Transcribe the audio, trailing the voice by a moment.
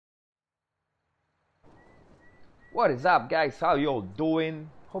What is up, guys? How y'all doing?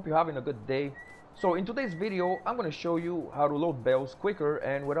 Hope you're having a good day. So in today's video I'm going to show you how to load bales quicker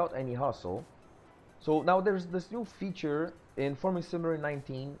and without any hassle. So now there's this new feature in Farming Simulator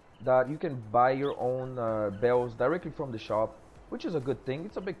 19 that you can buy your own bales directly from the shop, which is a good thing.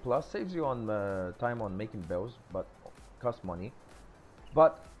 It's a big plus, saves you on time on making bales, but costs money.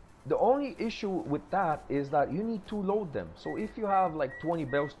 But the only issue with that is that you need to load them. So if you have like 20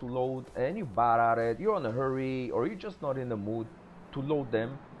 bales to load and you're bad at it, you're in a hurry, or you're just not in the mood to load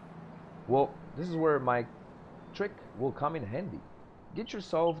them, well, this is where my trick will come in handy. Get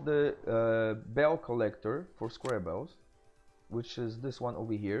yourself the bale collector for square bales, which is this one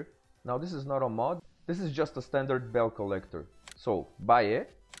over here. Now this is not a mod, this is just a standard bale collector. So buy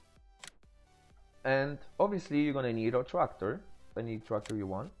it, and obviously you're gonna need a tractor, any tractor you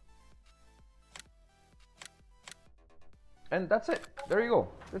want. And that's it. There you go.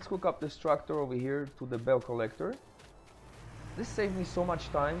 Let's hook up this tractor over here to the bale collector. This saved me so much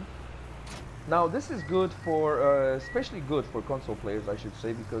time. Now this is good for, especially good for console players, I should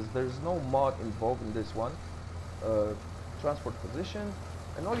say, because there's no mod involved in this one. Transport position,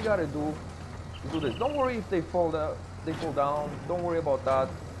 and all you gotta do is do this. Don't worry if they fall down. Don't worry about that.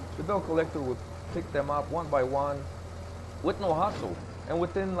 The bale collector will pick them up one by one with no hassle, and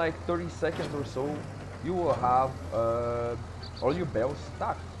within like 30 seconds or so, you will have all your bales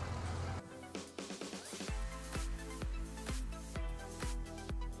stacked.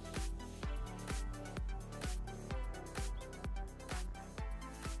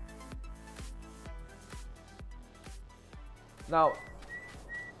 Now,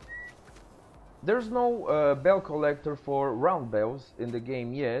 there's no bale collector for round bales in the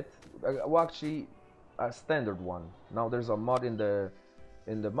game yet. Well, actually, a standard one. Now there's a mod in the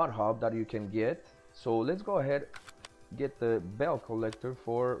mod hub that you can get. So let's go ahead, get the bale collector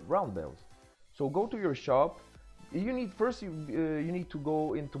for round bales. So go to your shop. You need first you need to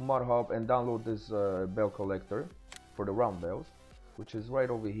go into mod hub and download this bale collector for the round bales, which is right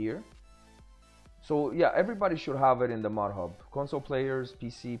over here. So yeah, everybody should have it in the mod hub. Console players,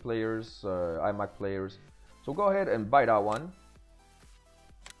 PC players, iMac players. So go ahead and buy that one,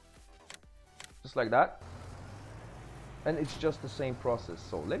 just like that. And it's just the same process.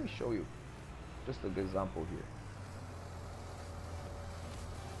 So let me show you just an example here.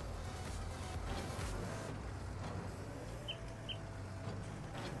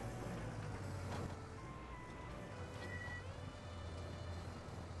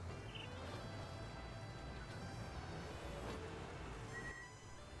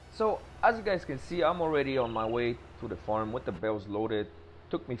 So as you guys can see, I'm already on my way to the farm with the bales loaded.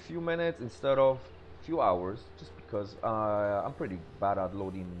 Took me a few minutes instead of a few hours, just because I'm pretty bad at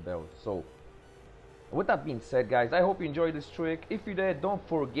loading bales. So with that being said, guys, I hope you enjoyed this trick. If you did, don't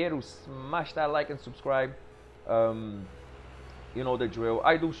forget to smash that like and subscribe. You know the drill.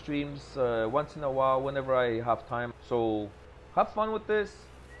 I do streams once in a while whenever I have time. So have fun with this.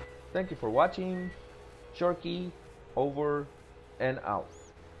 Thank you for watching. Sharky over and out.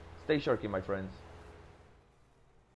 Stay Sharky, my friends.